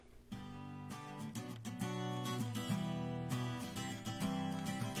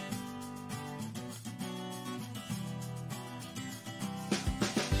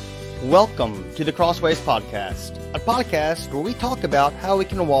Welcome to the Crossways Podcast, a podcast where we talk about how we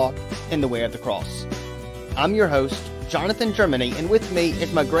can walk in the way of the cross. I'm your host, Jonathan Germany, and with me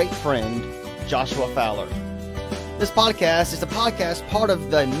is my great friend, Joshua Fowler. This podcast is a podcast part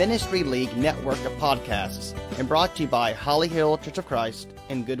of the Ministry League network of podcasts and brought to you by Holly Hill Church of Christ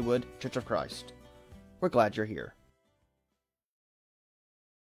and Goodwood Church of Christ. We're glad you're here.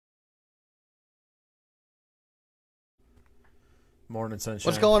 Morning, sunshine.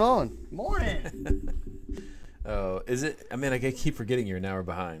 What's going on? Morning. Oh, is it? I mean, I keep forgetting you're an hour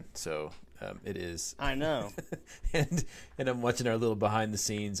behind, so it is. I know. and I'm watching our little behind the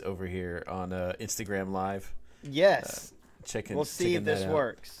scenes over here on Instagram Live. Yes. We'll see if this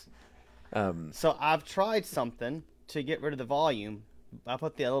works. So I've tried something to get rid of the volume. I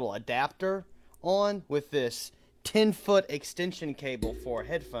put the little adapter on with this 10-foot extension cable for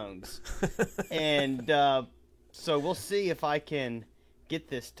headphones. And so we'll see if I can get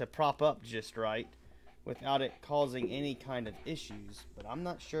this to prop up just right without it causing any kind of issues. But I'm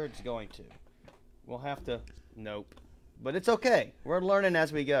not sure it's going to. We'll have to... Nope. But it's okay. We're learning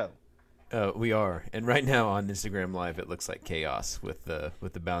as we go. We are. And right now on Instagram Live, it looks like chaos with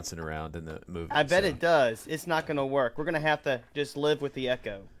the bouncing around and the moving. I bet it does. It's not going to work. We're going to have to just live with the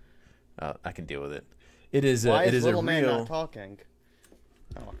echo. I can deal with it. It is. Why it is is little a man real. not talking?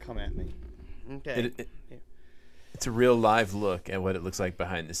 Oh, come at me. Okay. It's a real live look at what it looks like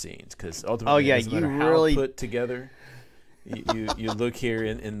behind the scenes, because ultimately, yeah, it doesn't you matter how really put together. You look here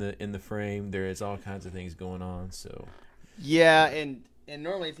in the frame. There is all kinds of things going on. So Yeah, and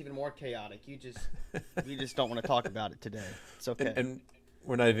normally it's even more chaotic. You just don't want to talk about it today. It's okay. and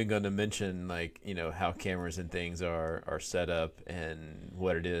we're not even going to mention how cameras and things are set up and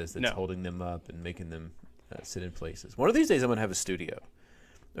what it is that's holding them up and making them sit in places. One of these days, I'm going to have a studio,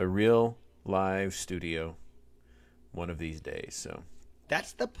 a real live studio. One of these days, so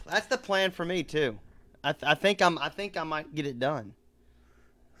that's the plan for me too. I think I might get it done.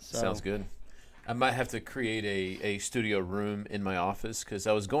 So. Sounds good. I might have to create a studio room in my office, because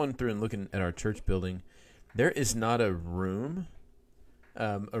I was going through and looking at our church building. There is not a room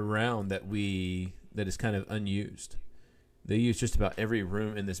around that is kind of unused. They use just about every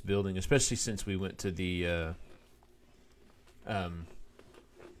room in this building, especially since we went to the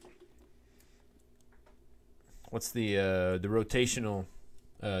what's the rotational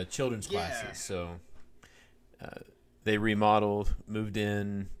children's classes. So they remodeled, moved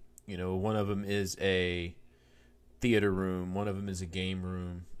in. One of them is a theater room, one of them is a game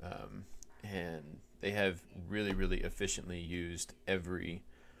room, and they have really, really efficiently used every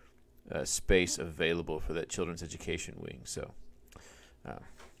space available for that children's education wing. So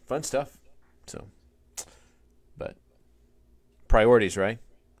fun stuff. So, but priorities, right?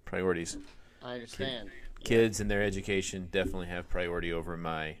 Priorities. I understand. Kids and their education definitely have priority over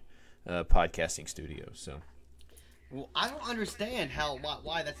my podcasting studio. So, well, I don't understand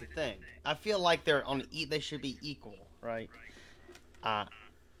why that's a thing. I feel like they should be equal, right?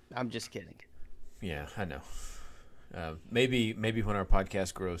 I'm just kidding. Yeah, I know. Maybe when our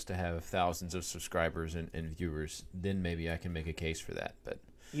podcast grows to have thousands of subscribers and viewers, then maybe I can make a case for that. But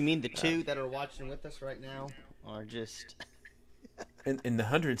you mean the two that are watching with us right now are just? In the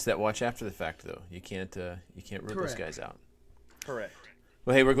hundreds that watch after the fact, though, you can't rule those guys out. Correct.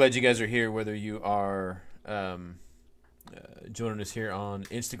 Well, hey, we're glad you guys are here. Whether you are joining us here on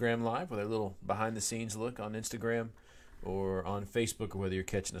Instagram Live with our little behind the scenes look on Instagram, or on Facebook, or whether you're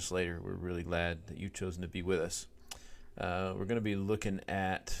catching us later, we're really glad that you've chosen to be with us. We're going to be looking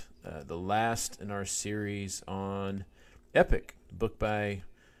at the last in our series on Epic, a book by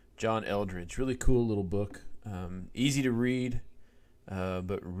John Eldredge. Really cool little book, easy to read.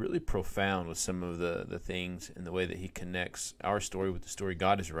 But really profound with some of the things and the way that he connects our story with the story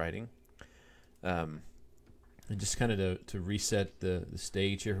God is writing. And just kind of to reset the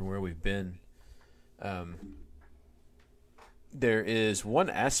stage here from where we've been. There is one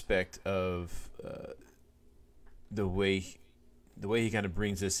aspect of the way he kind of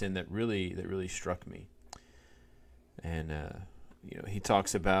brings us in that really struck me. And he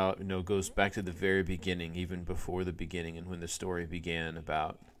talks about, goes back to the very beginning, even before the beginning, and when the story began,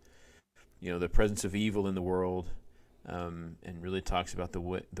 about, the presence of evil in the world, and really talks about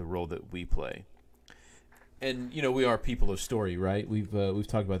the role that we play. And we are people of story, right? We've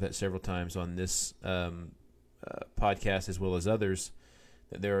talked about that several times on this podcast as well as others.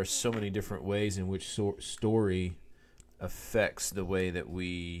 That there are so many different ways in which story affects the way that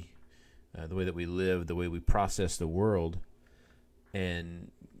we live, the way we process the world.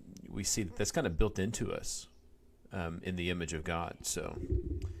 And we see that that's kind of built into us in the image of God. So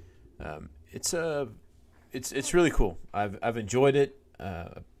it's really cool. I've enjoyed it.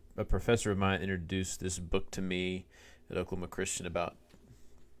 a professor of mine introduced this book to me at Oklahoma Christian about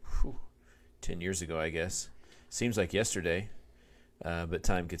 10 years ago, I guess. Seems like yesterday, but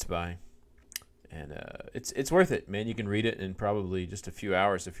time gets by. And it's worth it, man. You can read it in probably just a few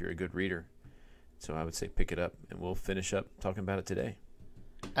hours if you're a good reader. So I would say pick it up, and we'll finish up talking about it today.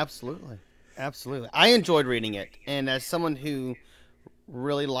 Absolutely. Absolutely. I enjoyed reading it. And as someone who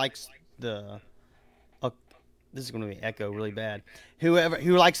really likes this is going to be echo really bad.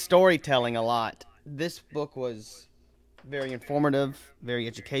 Who likes storytelling a lot, this book was very informative, very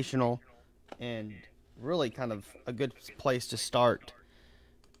educational, and really kind of a good place to start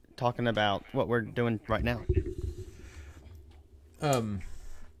talking about what we're doing right now.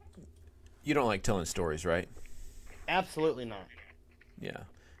 You don't like telling stories, right? Absolutely not. Yeah.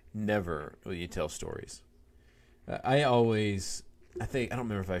 Never will you tell stories. I don't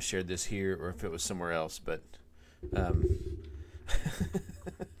remember if I shared this here or if it was somewhere else, but I'm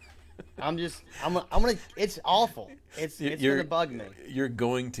gonna. It's awful. It's gonna bug me. You're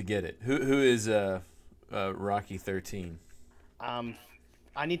going to get it. Who is Rocky 13?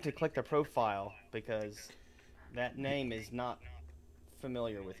 I need to click the profile because that name is not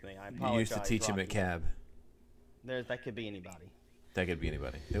familiar with me. I apologize. You used to teach him at Cab. That could be anybody. That could be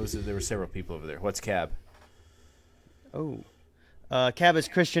anybody. There were several people over there. What's Cab? Oh, Cab is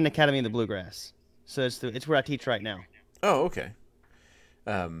Christian Academy of the Bluegrass. So it's where I teach right now. Oh, okay.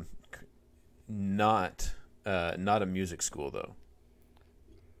 Not a music school though.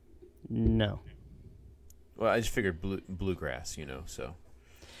 No. Well, I just figured bluegrass, so.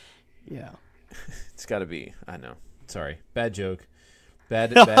 Yeah. It's got to be. I know. Sorry, bad joke.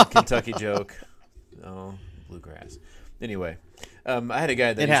 Bad Kentucky joke. Oh, bluegrass. Anyway, I had a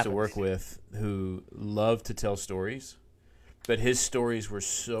guy that I used to work with who loved to tell stories, but his stories were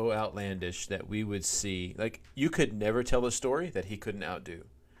so outlandish that we would see, like, you could never tell a story that he couldn't outdo.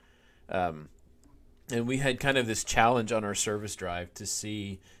 And we had kind of this challenge on our service drive to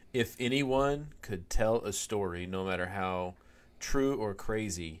see if anyone could tell a story, no matter how true or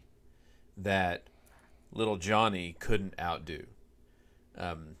crazy, that little Johnny couldn't outdo.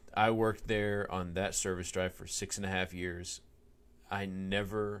 I worked there on that service drive for 6.5 years. I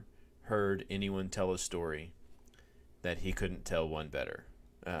never heard anyone tell a story that he couldn't tell one better.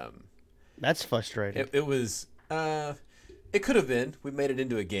 That's frustrating. It was. It could have been. We made it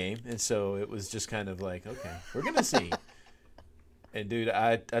into a game, and so it was just kind of like, okay, we're gonna see. And dude,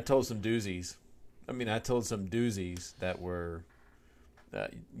 I told some doozies. I told some doozies that were,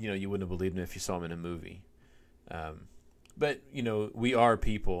 you wouldn't have believed them if you saw them in a movie. But we are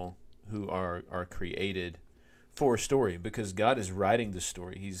people who are created for a story because God is writing the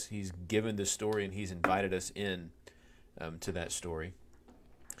story. He's given the story and He's invited us in to that story.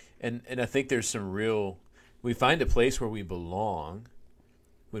 And I think there's some real. We find a place where we belong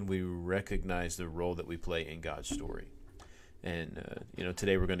when we recognize the role that we play in God's story. And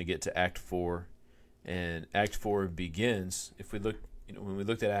today we're going to get to Act 4, and Act 4 begins. If we look, when we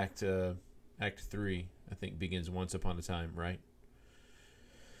looked at Act 3, I think begins once upon a time, right?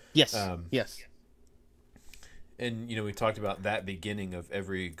 Yes. Yes. And we talked about that beginning of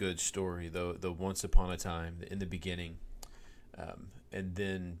every good story, the once upon a time, in the beginning, and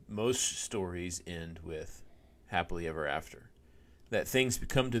then most stories end with happily ever after. That things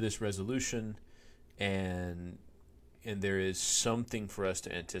come to this resolution, and there is something for us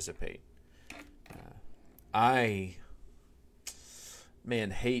to anticipate. Hate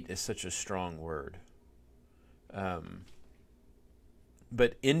is such a strong word.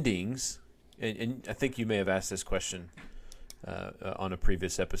 But endings, and I think you may have asked this question on a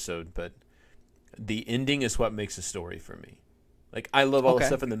previous episode, but the ending is what makes a story for me. Like, I love all the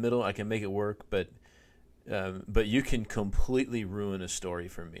stuff in the middle. I can make it work, but you can completely ruin a story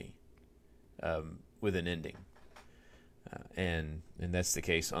for me with an ending. And that's the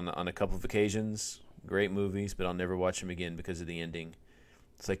case on a couple of occasions. Great movies, but I'll never watch them again because of the ending.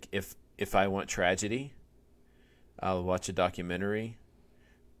 It's like if I want tragedy, I'll watch a documentary,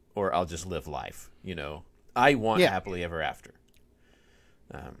 or I'll just live life. I want happily ever after.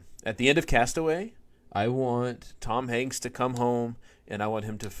 At the end of Castaway, I want Tom Hanks to come home, and I want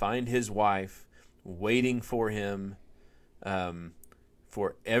him to find his wife waiting for him,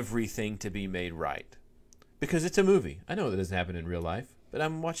 for everything to be made right. Because it's a movie. I know that doesn't happen in real life, but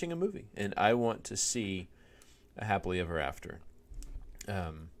I'm watching a movie, and I want to see a happily ever after.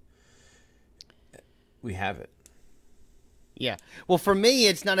 We have it. Yeah. Well, for me,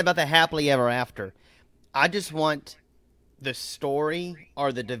 it's not about the happily ever after. I just want the story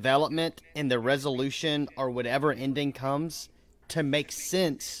or the development and the resolution or whatever ending comes to make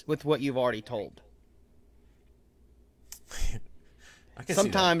sense with what you've already told. I can see that.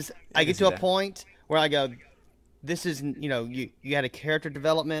 Sometimes I can get see to a that. point where I go, this is, you had a character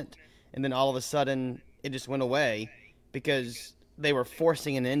development, and then all of a sudden it just went away because they were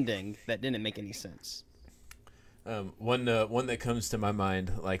forcing an ending that didn't make any sense. One that comes to my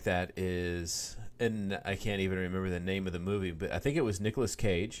mind like that is, and I can't even remember the name of the movie, but I think it was Nicolas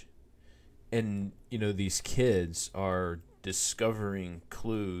Cage, and these kids are discovering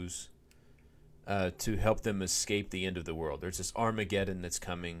clues to help them escape the end of the world. There's this Armageddon that's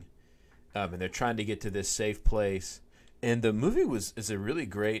coming, and they're trying to get to this safe place. And the movie is a really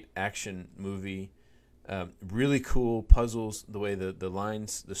great action movie. Really cool puzzles, the way the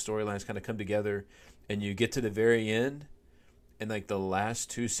storylines kind of come together, and you get to the very end, and like the last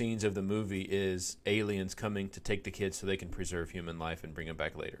two scenes of the movie is aliens coming to take the kids so they can preserve human life and bring them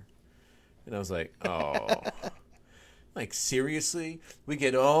back later. And I was like, oh, like seriously, we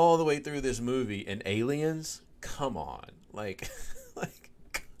get all the way through this movie and aliens? Come on, like,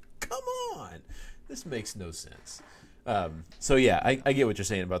 come on, this makes no sense. So yeah, I get what you're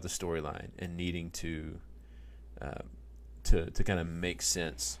saying about the storyline and needing to kind of make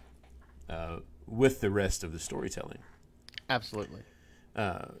sense with the rest of the storytelling. Absolutely.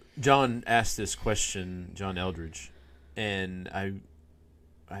 John asked this question, John Eldridge, and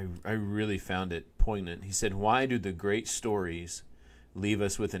I really found it poignant. He said, "Why do the great stories leave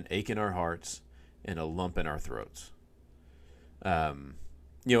us with an ache in our hearts and a lump in our throats?" And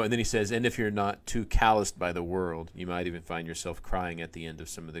then he says, "And if you're not too calloused by the world, you might even find yourself crying at the end of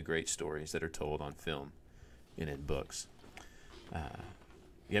some of the great stories that are told on film and in books."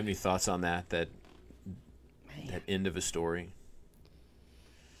 You have any thoughts on that end of a story?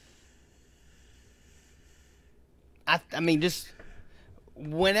 I mean, just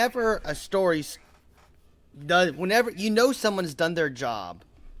whenever a story's done, whenever someone's done their job,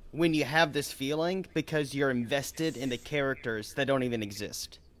 when you have this feeling because you're invested in the characters that don't even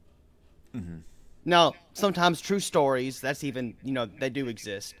exist. Mm-hmm. Now, sometimes true stories, that's even, they do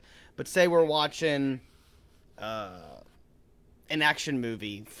exist. But say we're watching an action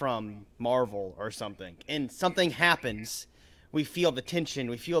movie from Marvel or something, and something happens, we feel the tension,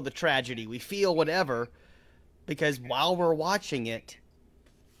 we feel the tragedy, we feel whatever, because while we're watching it,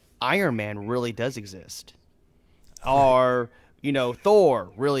 Iron Man really does exist. Or,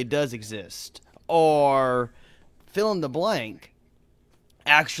 Thor really does exist. Or fill in the blank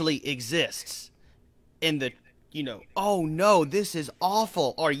actually exists. In the, oh no, this is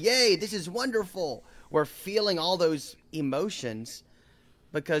awful. Or yay, this is wonderful. We're feeling all those emotions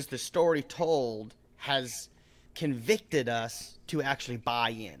because the story told has convicted us to actually buy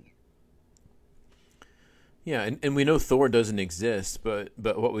in. Yeah, and we know Thor doesn't exist, but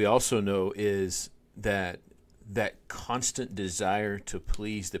what we also know is that constant desire to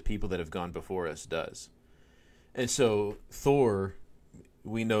please the people that have gone before us does. And so Thor,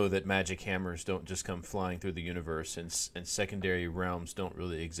 we know that magic hammers don't just come flying through the universe, and secondary realms don't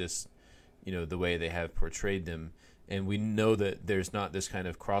really exist, the way they have portrayed them. And we know that there's not this kind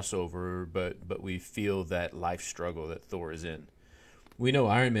of crossover, but we feel that life struggle that Thor is in. We know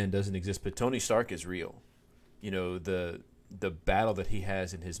Iron Man doesn't exist, but Tony Stark is real. The battle that he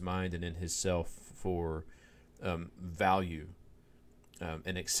has in his mind and in his self for value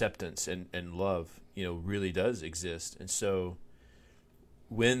and acceptance and love, really does exist. And so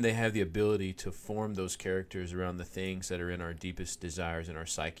when they have the ability to form those characters around the things that are in our deepest desires in our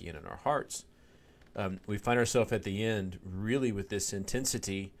psyche and in our hearts, we find ourselves at the end really with this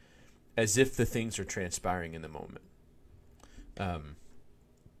intensity as if the things are transpiring in the moment. That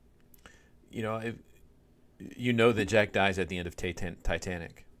Jack dies at the end of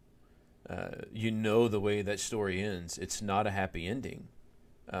Titanic. The way that story ends. It's not a happy ending.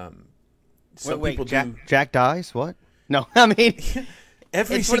 Wait, Jack dies? What? No, I mean...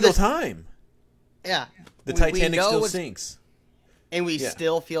 every single time. Yeah. The Titanic still sinks. And we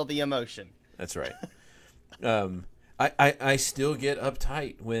still feel the emotion. That's right. I still get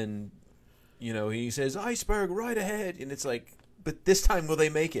uptight when, he says, "Iceberg right ahead." And it's like, but this time will they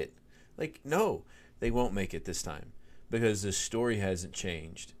make it? Like, no, they won't make it this time because the story hasn't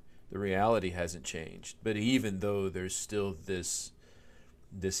changed. The reality hasn't changed. But even though there's still this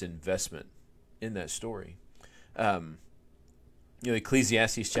investment in that story.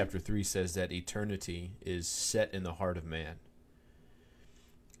 Ecclesiastes chapter 3 says that eternity is set in the heart of man.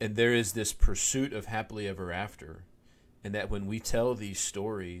 And there is this pursuit of happily ever after. And that when we tell these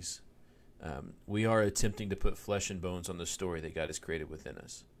stories, we are attempting to put flesh and bones on the story that God has created within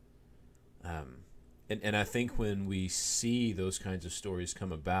us. And I think when we see those kinds of stories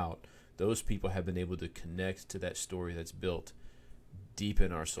come about, those people have been able to connect to that story that's built deep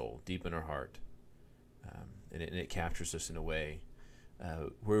in our soul, deep in our heart. And it captures us in a way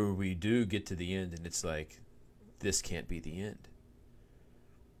where we do get to the end and it's like, this can't be the end.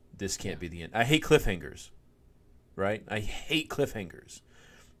 This can't be the end. I hate cliffhangers, right? I hate cliffhangers.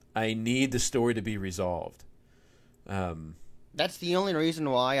 I need the story to be resolved. That's the only reason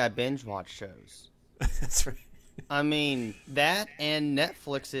why I binge watch shows. That's right. I mean, that and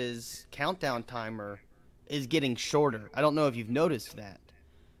Netflix's countdown timer is getting shorter. I don't know if you've noticed that.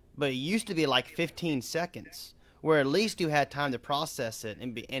 But it used to be like 15 seconds, where at least you had time to process it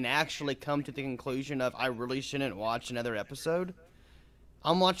and actually come to the conclusion of, I really shouldn't watch another episode.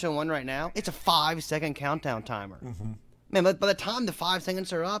 I'm watching one right now. It's a 5-second countdown timer. Mm-hmm. Man, but by the time the 5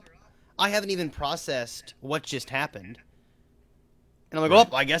 seconds are up, I haven't even processed what just happened. And I'm like,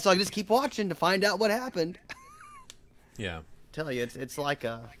 oh, I guess I'll just keep watching to find out what happened. Yeah. Tell you, it's like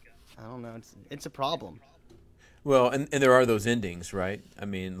I don't know, it's a problem. Well, and there are those endings, right? I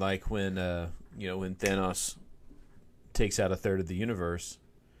mean, like when when Thanos takes out a third of the universe,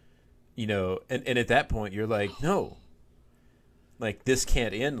 and at that point you're like, no, like this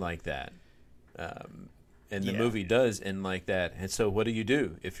can't end like that. And the movie does end like that. And so what do you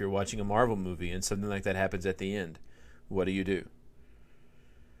do if you're watching a Marvel movie and something like that happens at the end? What do?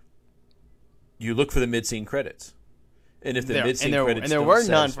 You look for the mid-scene credits. And if the mid-scene credits and there were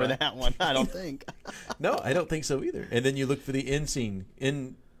none for that one, I don't think. No, I don't think so either. And then you look for the end scene,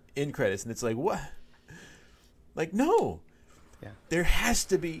 end credits, and it's like, what? Like, no. Yeah. There has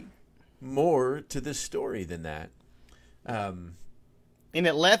to be more to this story than that. And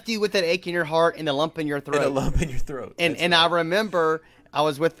it left you with that ache in your heart and a lump in your throat. And a lump in your throat. And right. I remember I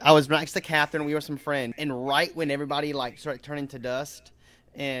was next to Catherine. We were some friends, and right when everybody like started turning to dust,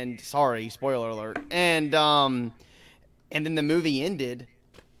 and sorry, spoiler alert, and then the movie ended.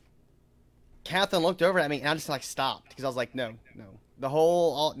 Catherine looked over at me, and I just like stopped because I was like, no. The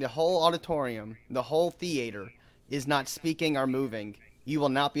whole auditorium, the whole theater is not speaking or moving. You will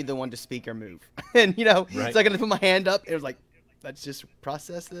not be the one to speak or move. And right. So I got to put my hand up. It was like, let's just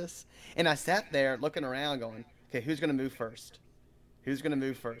process this. And I sat there looking around, going, okay, who's gonna move first? Who's gonna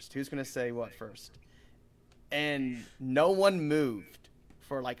move first? Who's gonna say what first? And no one moved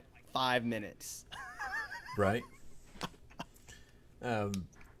for like 5 minutes. Right.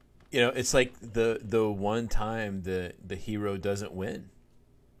 It's like the one time the hero doesn't win.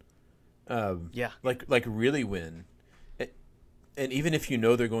 Like really win. And even if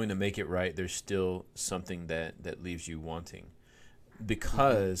they're going to make it right, there's still something that leaves you wanting,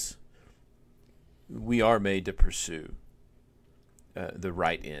 because we are made to pursue the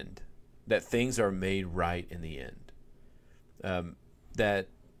right end. That things are made right in the end. That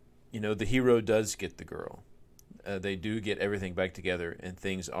the hero does get the girl. They do get everything back together, and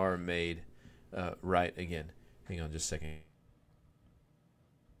things are made right again. Hang on just a second.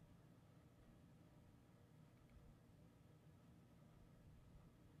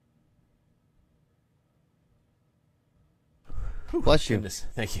 Bless you. Goodness.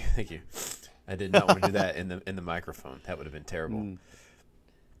 Thank you. I did not want to do that in the microphone. That would have been terrible.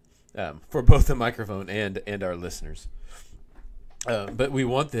 For both the microphone and our listeners. But we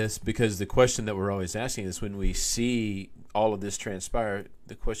want this because the question that we're always asking is, when we see all of this transpire,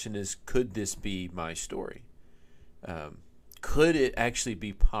 the question is, could this be my story? Could it actually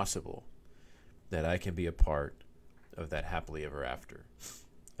be possible that I can be a part of that happily ever after?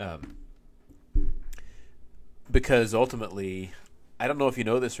 Because ultimately, I don't know if you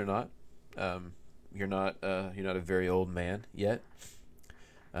know this or not. You're not a very old man yet,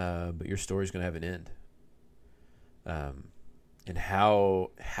 but your story's going to have an end. And how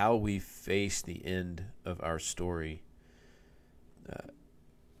we face the end of our story,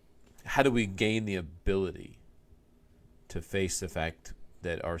 how do we gain the ability to face the fact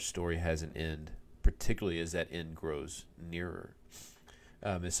that our story has an end, particularly as that end grows nearer,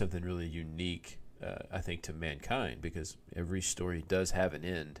 is something really unique, I think, to mankind, because every story does have an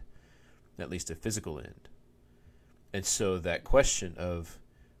end, at least a physical end. And so that question of,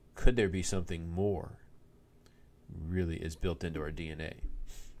 could there be something more, really is built into our DNA.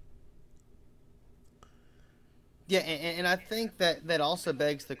 Yeah, and I think that also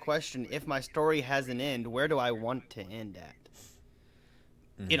begs the question, if my story has an end, where do I want to end at?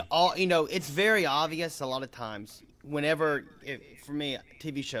 Mm-hmm. It's very obvious a lot of times. For me,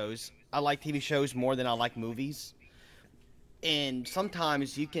 TV shows, I like TV shows more than I like movies. And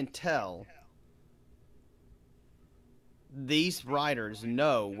sometimes you can tell these writers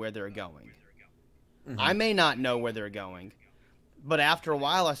know where they're going. Mm-hmm. I may not know where they're going, but after a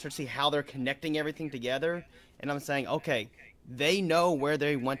while I start to see how they're connecting everything together, and I'm saying, okay, they know where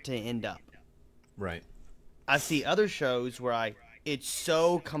they want to end up. Right. I see other shows where it's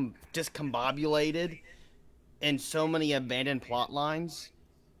so discombobulated and so many abandoned plot lines,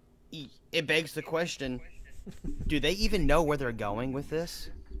 it begs the question: do they even know where they're going with this?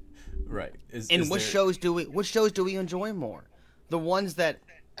 Right. And what shows do we enjoy more? The ones that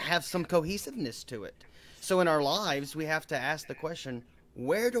have some cohesiveness to it. So in our lives, we have to ask the question: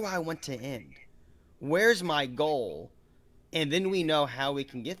 where do I want to end? Where's my goal? And then we know how we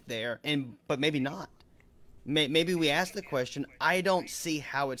can get there, but maybe not. Maybe we ask the question: I don't see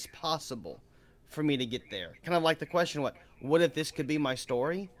how it's possible for me to get there. Kind of like the question: what if this could be my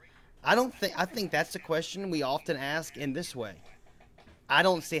story? I think that's the question we often ask in this way. I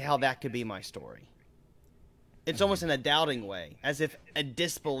don't see how that could be my story. It's almost in a doubting way, as if a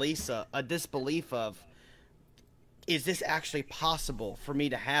disbelief of, is this actually possible for me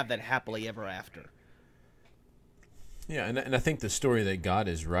to have that happily ever after? Yeah, and I think the story that God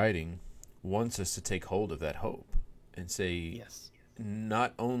is writing wants us to take hold of that hope and say, Yes,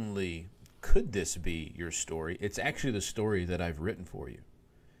 not only could this be your story, it's actually the story that I've written for you.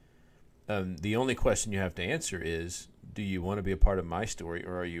 The only question you have to answer is, do you want to be a part of my story,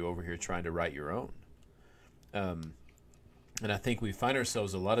 or are you over here trying to write your own? And I think we find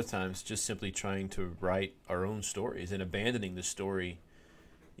ourselves a lot of times just simply trying to write our own stories and abandoning the story,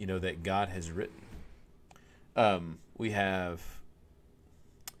 that God has written. We have,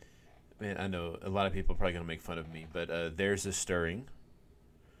 man, I know a lot of people are probably going to make fun of me, but There's a Stirring,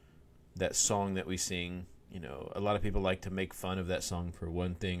 that song that we sing. A lot of people like to make fun of that song for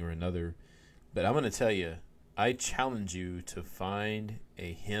one thing or another. But I'm going to tell you, I challenge you to find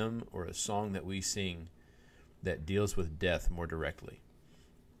a hymn or a song that we sing that deals with death more directly.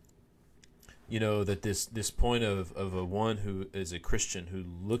 That this point of a one who is a Christian who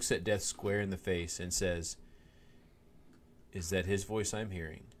looks at death square in the face and says, is that his voice I'm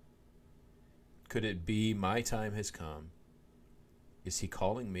hearing? Could it be my time has come? Is he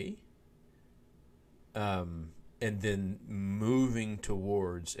calling me? And then moving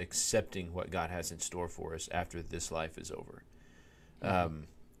towards accepting what God has in store for us after this life is over.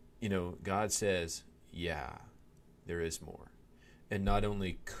 God says, yeah, there is more. And not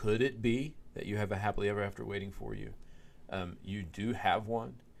only could it be that you have a happily ever after waiting for you, you do have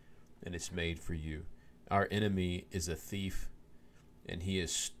one, and it's made for you. Our enemy is a thief, and he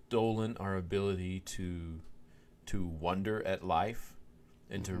has stolen our ability to wonder at life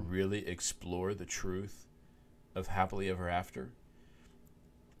and to really explore the truth of happily ever after.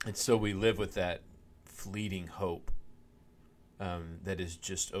 And so we live with that fleeting hope that is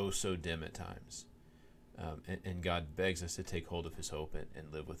just so dim at times. And God begs us to take hold of his hope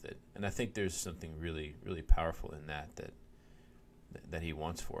and live with it. And I think there's something really, really powerful in that he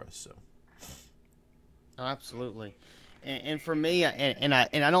wants for us. So, absolutely. And for me, and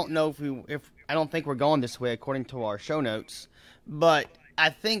I don't know if I don't think we're going this way according to our show notes, but I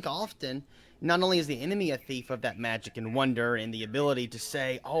think often not only is the enemy a thief of that magic and wonder and the ability to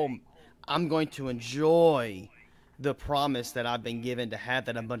say, oh, I'm going to enjoy the promise that I've been given to have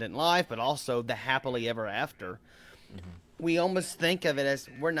that abundant life, but also the happily ever after. Mm-hmm. We almost think of it as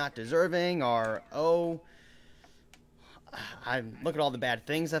we're not deserving, or, I look at all the bad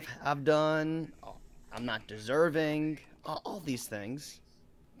things I've done. I'm not deserving. All these things,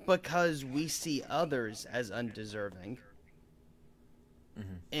 because we see others as undeserving.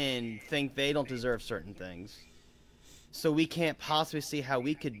 Mm-hmm. And think they don't deserve certain things. So we can't possibly see how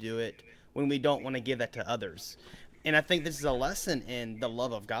we could do it when we don't want to give that to others. And I think this is a lesson in the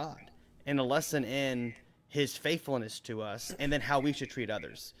love of God and a lesson in his faithfulness to us, and then how we should treat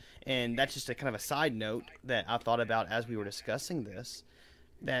others. And that's just a kind of a side note that I thought about as we were discussing this,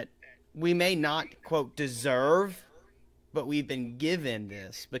 that we may not, quote, deserve, but we've been given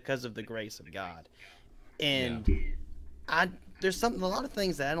this because of the grace of God. And there's a lot of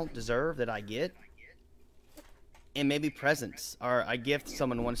things that I don't deserve that I get, and maybe presents are a gift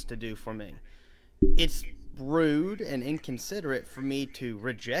someone wants to do for me. It's rude and inconsiderate for me to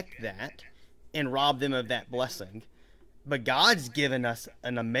reject that and rob them of that blessing. But God's given us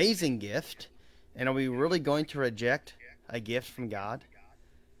an amazing gift, and are we really going to reject a gift from God?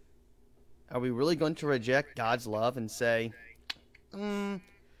 Are we really going to reject God's love and say, I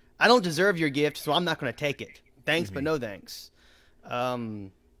don't deserve your gift, so I'm not going to take it. Thanks, but no thanks.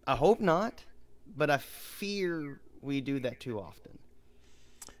 I hope not, but I fear we do that too often.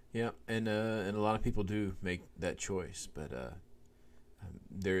 Yeah, and a lot of people do make that choice, but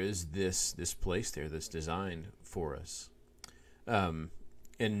there is this place there that's designed for us.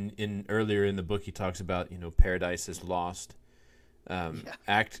 In earlier in the book, he talks about paradise is lost.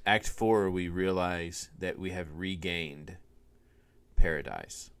 Act 4, we realize that we have regained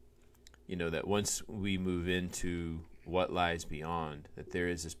paradise. That once we move into what lies beyond, that there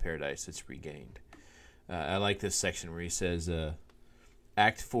is this paradise that's regained. I like this section where he says,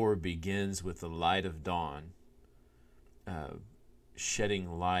 Act 4 begins with the light of dawn,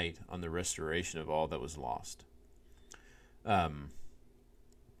 shedding light on the restoration of all that was lost.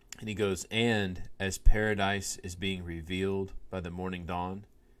 And he goes, and as paradise is being revealed by the morning dawn,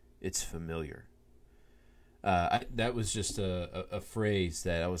 it's familiar. That was just a phrase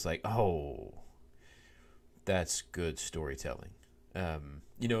that I was like, oh, that's good storytelling.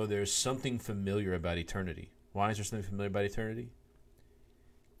 There's something familiar about eternity. Why is there something familiar about eternity?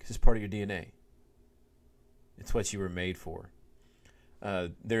 Because it's part of your DNA. It's what you were made for.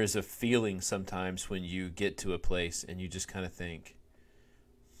 There is a feeling sometimes when you get to a place and you just kind of think,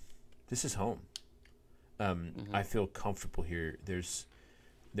 this is home. I feel comfortable here. There's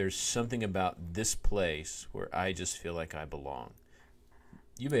something about this place where I just feel like I belong.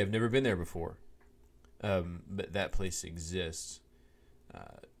 You may have never been there before, but that place exists.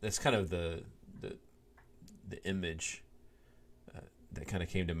 That's kind of the image that kind of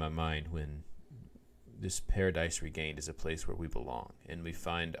came to my mind when this paradise regained is a place where we belong and we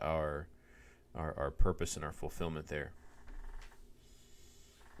find our purpose and our fulfillment there.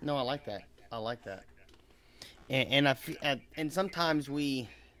 No, I like that. I like that. And sometimes we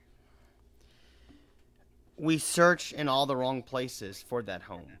search in all the wrong places for that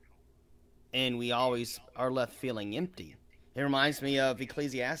home, and we always are left feeling empty. It reminds me of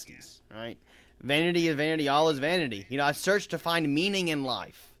Ecclesiastes, right? Vanity is vanity, all is vanity. I searched to find meaning in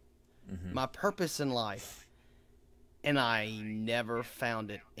life, my purpose in life, and I never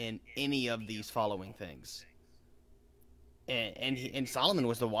found it in any of these following things. And Solomon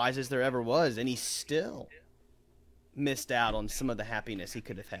was the wisest there ever was, and he still missed out on some of the happiness he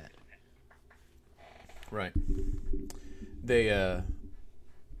could have had. Right. They, I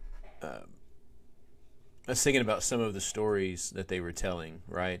was thinking about some of the stories that they were telling,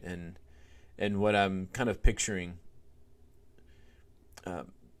 right? And what I'm kind of picturing, well,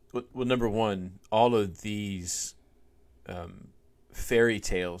 number one, all of these fairy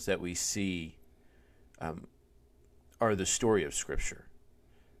tales that we see are the story of Scripture.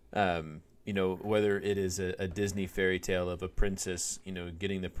 Whether it is a Disney fairy tale of a princess,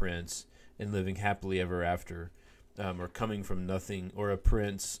 getting the prince and living happily ever after, or coming from nothing, or a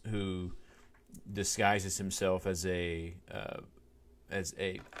prince who disguises himself as a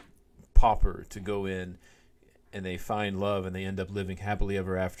pauper to go in, and they find love and they end up living happily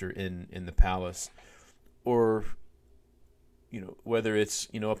ever after in the palace, or whether it's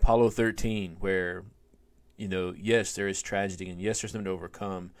Apollo 13 where yes, there is tragedy, and yes, there's something to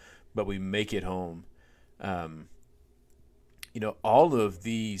overcome, but we make it home. All of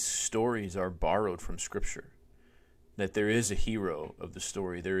these stories are borrowed from Scripture. That there is a hero of the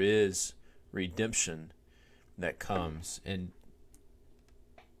story. There is redemption that comes. And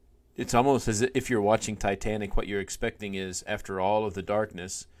it's almost as if you're watching Titanic, what you're expecting is, after all of the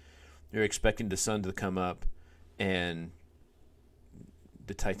darkness, you're expecting the sun to come up and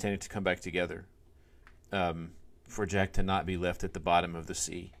the Titanic to come back together. For Jack to not be left at the bottom of the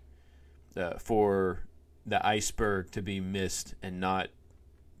sea, for the iceberg to be missed and not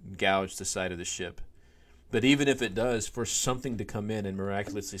gouge the side of the ship. But even if it does, for something to come in and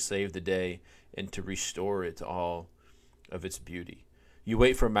miraculously save the day and to restore it to all of its beauty. You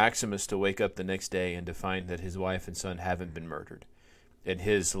wait for Maximus to wake up the next day and to find that his wife and son haven't been murdered, and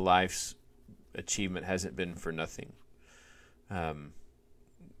his life's achievement hasn't been for nothing.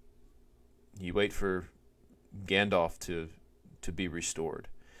 You wait for Gandalf to be restored,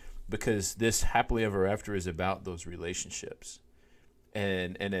 because this happily ever after is about those relationships,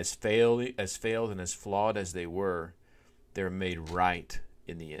 and as failed and as flawed as they were, they're made right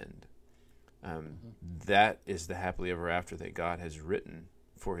in the end. That is the happily ever after that God has written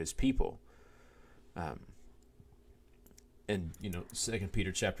for His people. And 2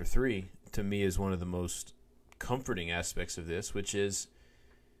 Peter chapter 3 to me is one of the most comforting aspects of this, which is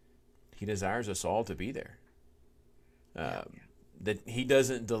He desires us all to be there. That He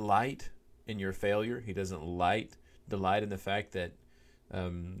doesn't delight in your failure. He doesn't delight in the fact that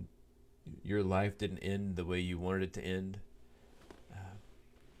your life didn't end the way you wanted it to end.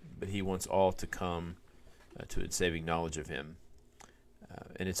 But He wants all to come to a saving knowledge of Him.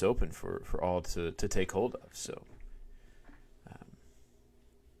 And it's open for all to take hold of. So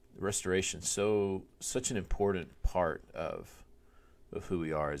restoration, such an important part of who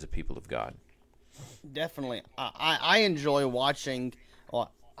we are as a people of God. Definitely. I enjoy watching,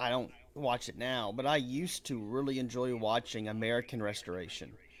 well, I don't watch it now, but I used to really enjoy watching American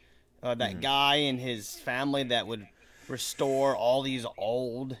Restoration. That guy and his family that would restore all these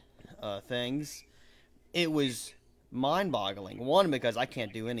old things. It was mind-boggling. One, because I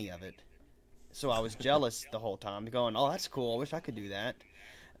can't do any of it. So I was jealous the whole time, going, "Oh, that's cool. I wish I could do that."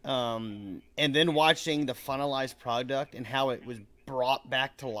 And then watching the finalized product and how it was brought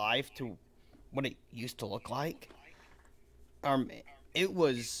back to life to what it used to look like, um, it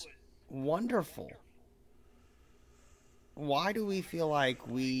was wonderful. Why do we feel like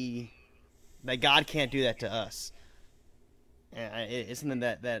that God can't do that to us? And it's something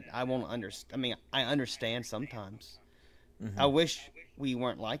that I won't understand. I mean, I understand sometimes. I wish we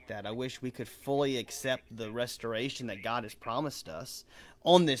weren't like that. I wish we could fully accept the restoration that God has promised us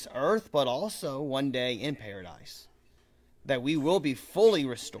on this earth, but also one day in paradise. That we will be fully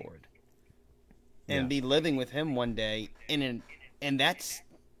restored and Yeah. be living with Him one day, and that's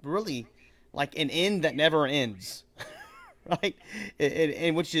really like an end that never ends, right?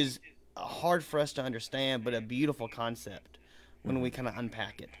 And which is hard for us to understand, but a beautiful concept when we kind of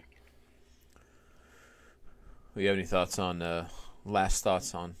unpack it. Do you have any thoughts on last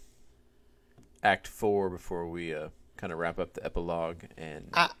thoughts on Act 4 before we kind of wrap up the epilogue? And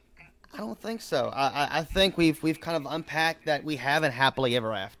I don't think so. I think we've kind of unpacked that we haven't happily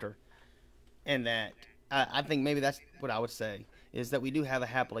ever after, and that I think maybe that's what I would say is that we do have a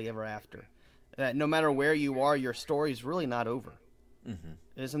happily ever after. That no matter where you are, your story is really not over.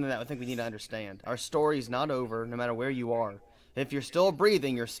 It's something that I think we need to understand. Our story's not over, no matter where you are. If you're still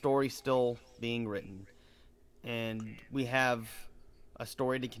breathing, your story's still being written, and we have a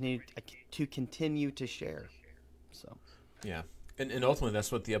story to continue to share. So. yeah, and ultimately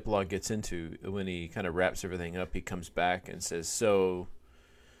that's what the epilogue gets into. When he kind of wraps everything up, he comes back and says, "So,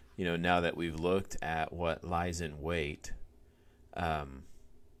 now that we've looked at what lies in wait,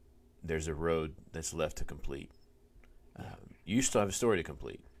 there's a road that's left to complete. You still have a story to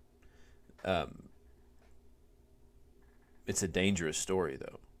complete. It's a dangerous story,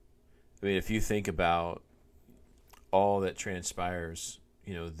 though. I mean, if you think about all that transpires,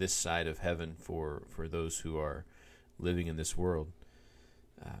 this side of heaven for those who are living in this world,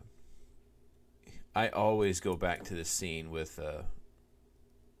 I always go back to this scene with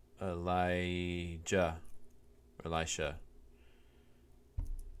Elisha.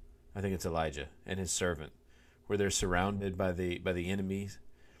 I think it's Elijah and his servant, where they're surrounded by the enemies,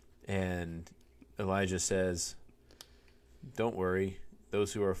 and Elijah says, "Don't worry,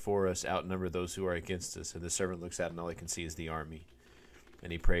 those who are for us outnumber those who are against us." And the servant looks out, and all he can see is the army,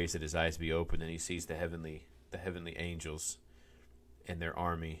 and he prays that his eyes be opened, and he sees the heavenly angels and their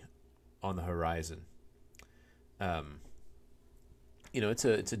army on the horizon.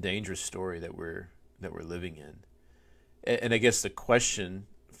 It's a dangerous story that we're living in, and I guess the question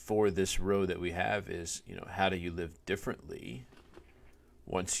for this road that we have is, how do you live differently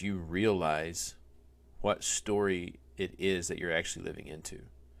once you realize what story it is that you're actually living into?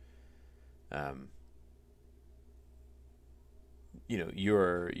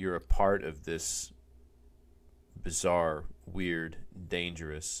 You're a part of this bizarre, weird,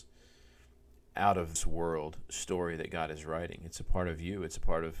 dangerous, out of this world story that God is writing. It's a part of you. It's a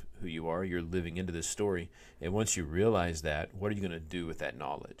part of who you are. You're living into this story. And once you realize that, what are you going to do with that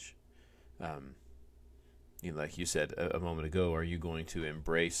knowledge? Like you said a moment ago, are you going to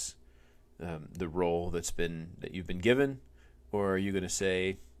embrace the role that you've been given, or are you going to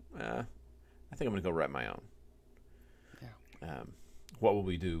say, I think I'm going to go write my own? Yeah. What will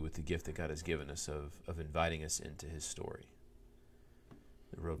we do with the gift that God has given us of inviting us into His story,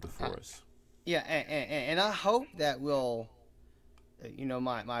 the road before us? Yeah, and I hope that we'll,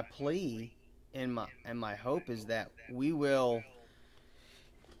 my plea and my hope is that we will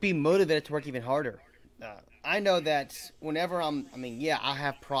be motivated to work even harder. I know that whenever I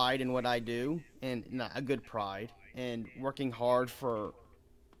have pride in what I do, and not a good pride, and working hard for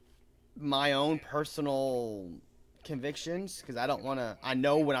my own personal convictions, because I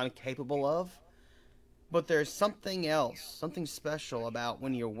know what I'm capable of. But there's something else, something special about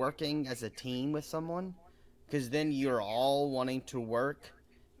when you're working as a team with someone, because then you're all wanting to work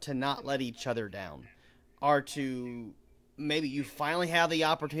to not let each other down, or to maybe you finally have the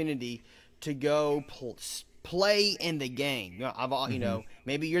opportunity to go play in the game.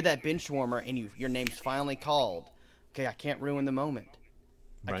 Maybe you're that bench warmer and your name's finally called. Okay, I can't ruin the moment.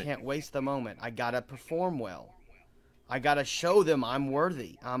 Right. I can't waste the moment. I gotta perform well. I gotta show them I'm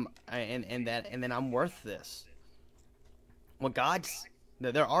worthy. And then I'm worth this. Well,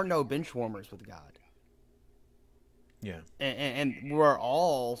 there are no bench warmers with God. Yeah. And we're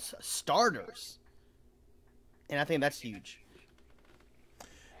all starters. And I think that's huge.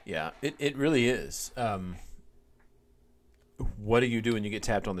 Yeah, it really is. What do you do when you get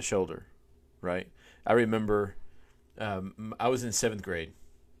tapped on the shoulder, right? I remember I was in 7th grade.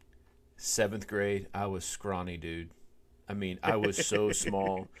 7th grade, I was scrawny, dude. I mean, I was so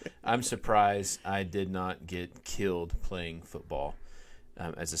small. I'm surprised I did not get killed playing football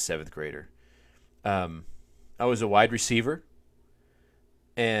as a 7th grader. I was a wide receiver,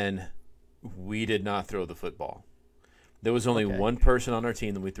 and we did not throw the football. There was only one person on our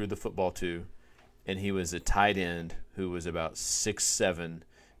team that we threw the football to, and he was a tight end who was about 6'7"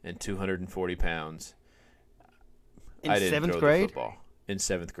 and 240 pounds. In I didn't 7th throw grade? the football in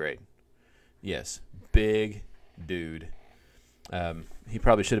 7th grade. Yes, big dude. He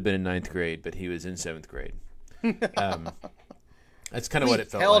probably should have been in 9th grade, but he was in 7th grade. That's kind of what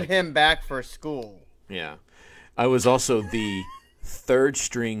it felt held like. him back for school. Yeah. I was also the 3rd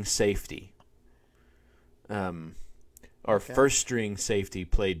string safety. Our first string safety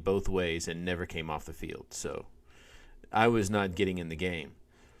played both ways and never came off the field, so I was not getting in the game.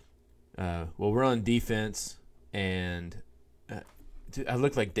 Well, we're on defense, and I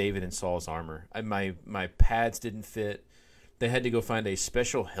looked like David in Saul's armor. My pads didn't fit. They had to go find a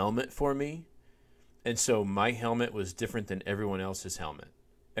special helmet for me, and so my helmet was different than everyone else's helmet.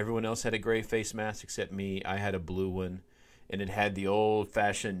 Everyone else had a gray face mask except me. I had a blue one, and it had the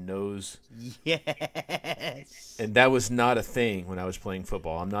old-fashioned nose. Yes. And that was not a thing when I was playing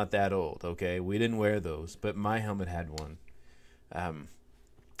football. I'm not that old, okay? We didn't wear those, but my helmet had one.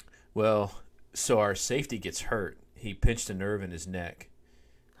 Well, so our safety gets hurt. He pinched a nerve in his neck,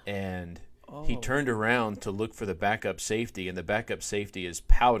 and he turned around to look for the backup safety, and the backup safety is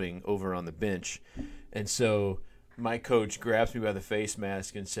pouting over on the bench. And so my coach grabs me by the face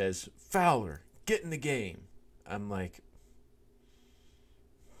mask and says, "Fowler, get in the game." I'm like,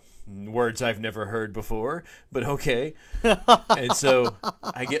 words I've never heard before, but okay. And so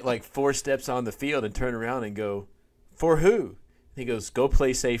I get like 4 steps on the field and turn around and go, "For who?" He goes, "Go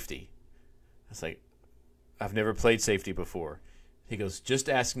play safety." I was like, I've never played safety before. He goes, "Just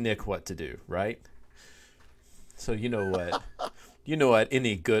ask Nick what to do," right? So you know what? You know what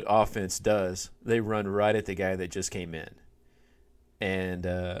any good offense does? They run right at the guy that just came in. And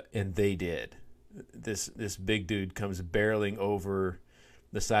they did. This big dude comes barreling over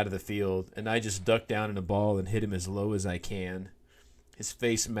the side of the field, and I just duck down in a ball and hit him as low as I can. His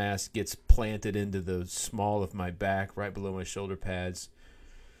face mask gets planted into the small of my back, right below my shoulder pads.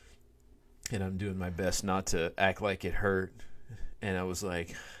 And I'm doing my best not to act like it hurt. And I was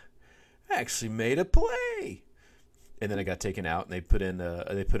like, I actually made a play. And then I got taken out, and they put in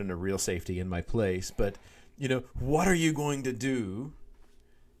a real safety in my place. But, what are you going to do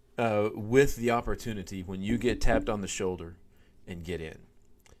with the opportunity when you get tapped on the shoulder and get in?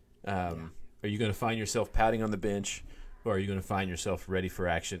 Are you going to find yourself pouting on the bench, or are you going to find yourself ready for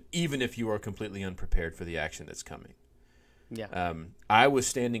action, even if you are completely unprepared for the action that's coming? Yeah. I was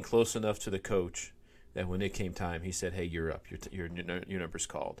standing close enough to the coach that when it came time, he said, "Hey, you're up. Your number's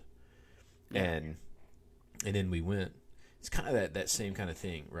called." Yeah. And then we went. It's kind of that same kind of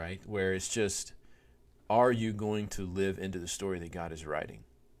thing, right? Where it's just, are you going to live into the story that God is writing?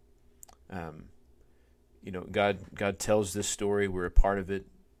 God tells this story. We're a part of it.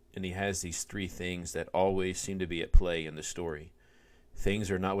 And he has these 3 things that always seem to be at play in the story. Things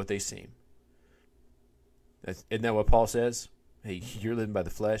are not what they seem. Isn't that what Paul says? Hey, you're living by the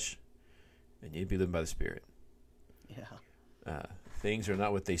flesh, and you'd be living by the Spirit. Yeah. Things are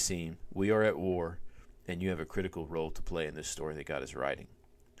not what they seem. We are at war, and you have a critical role to play in this story that God is writing.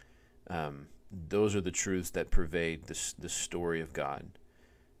 Those are the truths that pervade the story of God.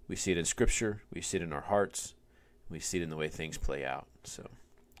 We see it in Scripture. We see it in our hearts. We see it in the way things play out. So,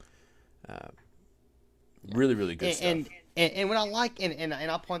 really, really good stuff. And what I like, and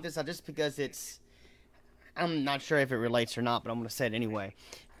I'll point this out just because I'm not sure if it relates or not, but I'm going to say it anyway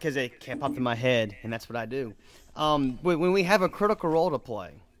because it can't pop in my head, and that's what I do. When we have a critical role to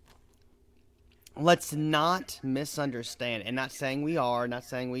play, let's not misunderstand, and not saying we are, not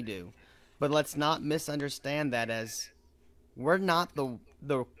saying we do, but let's not misunderstand that as we're not the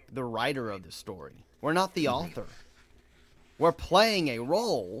writer of the story. We're not the author. We're playing a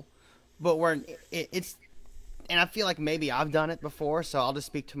role, but it's, and I feel like maybe I've done it before, so I'll just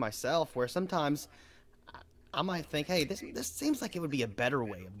speak to myself, where sometimes I might think, hey, this seems like it would be a better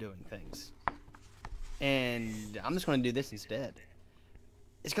way of doing things, and I'm just going to do this instead.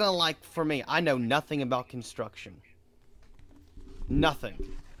 It's kind of like, for me, I know nothing about construction.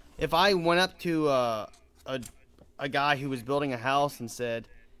 Nothing. If I went up to a guy who was building a house and said,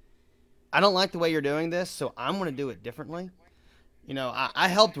 I don't like the way you're doing this, so I'm going to do it differently. I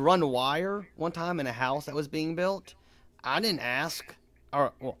helped run wire one time in a house that was being built. I didn't ask,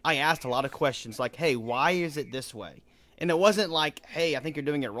 I asked a lot of questions like, hey, why is it this way? And it wasn't like, hey, I think you're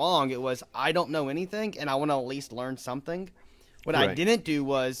doing it wrong. It was, I don't know anything, and I want to at least learn something. What I didn't do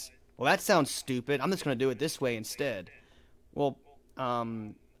was, well, that sounds stupid. I'm just going to do it this way instead. Well,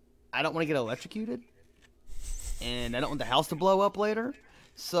 I don't want to get electrocuted, and I don't want the house to blow up later.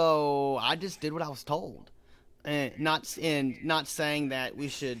 So I just did what I was told, and not saying that we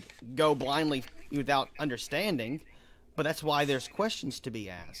should go blindly without understanding, but that's why there's questions to be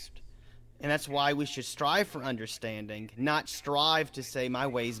asked, and that's why we should strive for understanding, not strive to say my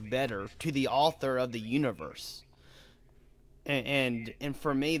way's better to the author of the universe. And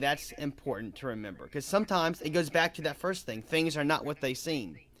for me, that's important to remember because sometimes it goes back to that first thing: things are not what they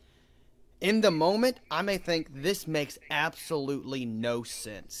seem. In the moment, I may think this makes absolutely no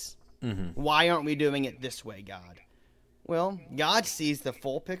sense. Why aren't we doing it this way, God? Well, God sees the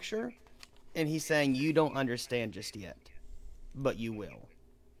full picture, and He's saying you don't understand just yet, but you will.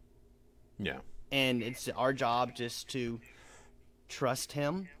 Yeah. And it's our job just to trust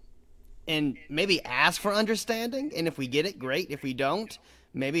Him and maybe ask for understanding. And if we get it, great. If we don't,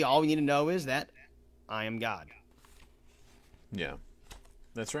 maybe all we need to know is that I am God. Yeah.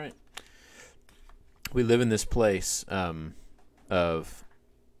 That's right. We live in this place of,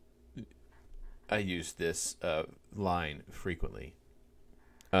 I use this line frequently.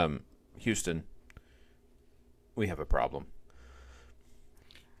 Houston, we have a problem.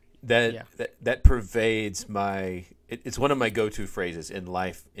 That pervades my. It's one of my go-to phrases in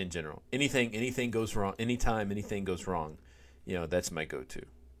life in general. Anything goes wrong. Anytime anything goes wrong, that's my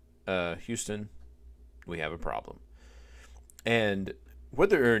go-to. Houston, we have a problem. And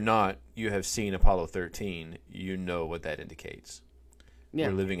whether or not you have seen Apollo 13, you know what that indicates. Yeah.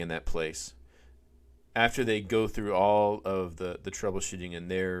 We're living in that place. After they go through all of the troubleshooting and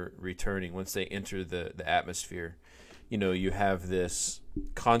they're returning, once they enter the atmosphere, you have this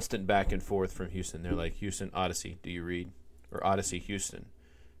constant back and forth from Houston. They're like, Houston, Odyssey, do you read? Or Odyssey, Houston,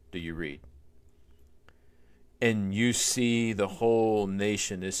 do you read? And you see the whole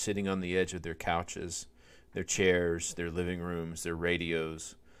nation is sitting on the edge of their couches, their chairs, their living rooms, their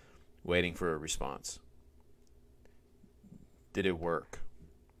radios, waiting for a response. Did it work?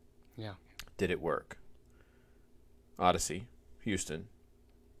 Yeah. Did it work? Odyssey, Houston,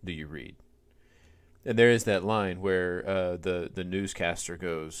 do you read? And there is that line where the newscaster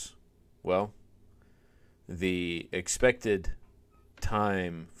goes, well, the expected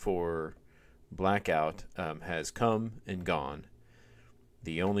time for blackout has come and gone.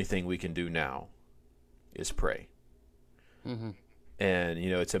 The only thing we can do now is pray. Mm-hmm. And,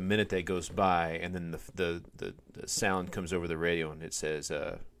 it's a minute that goes by, and then the sound comes over the radio, and it says,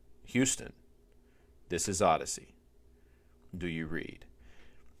 Houston, this is Odyssey. Do you read?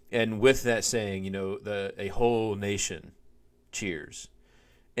 And with that saying, a whole nation cheers,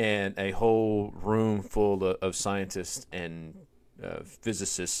 and a whole room full of scientists and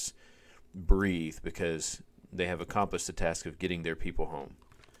physicists breathe because they have accomplished the task of getting their people home,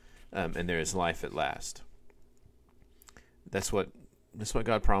 and there is life at last. That's what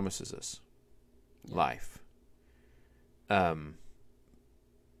God promises us, life.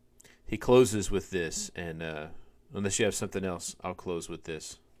 He closes with this, and unless you have something else, I'll close with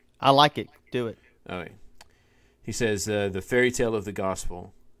this. I like it. Do it. Okay. He says, the fairy tale of the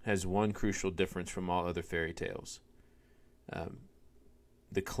gospel has one crucial difference from all other fairy tales.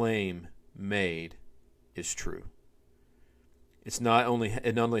 The claim made is true. It not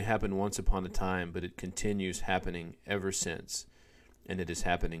only happened once upon a time, but it continues happening ever since, and it is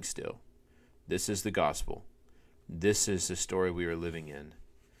happening still. This is the gospel. This is the story we are living in.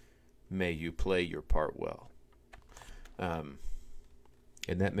 May you play your part well.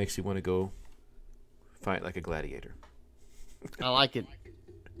 And that makes you want to go fight like a gladiator. I like it.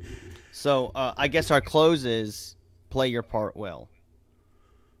 So I guess our close is play your part well.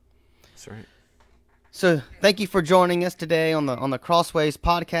 That's right. So thank you for joining us today on the Crossways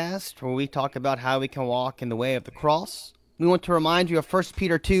podcast, where we talk about how we can walk in the way of the cross. We want to remind you of 1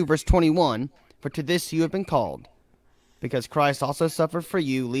 Peter 2, verse 21, for to this you have been called, because Christ also suffered for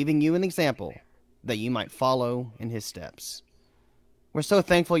you, leaving you an example, that you might follow in his steps. We're so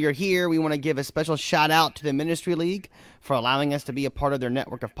thankful you're here. We want to give a special shout out to the Ministry League for allowing us to be a part of their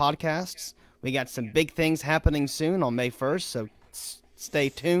network of podcasts. We got some big things happening soon on May 1st, so stay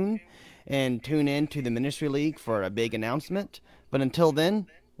tuned and tune in to the Ministry League for a big announcement. But until then,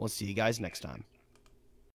 we'll see you guys next time.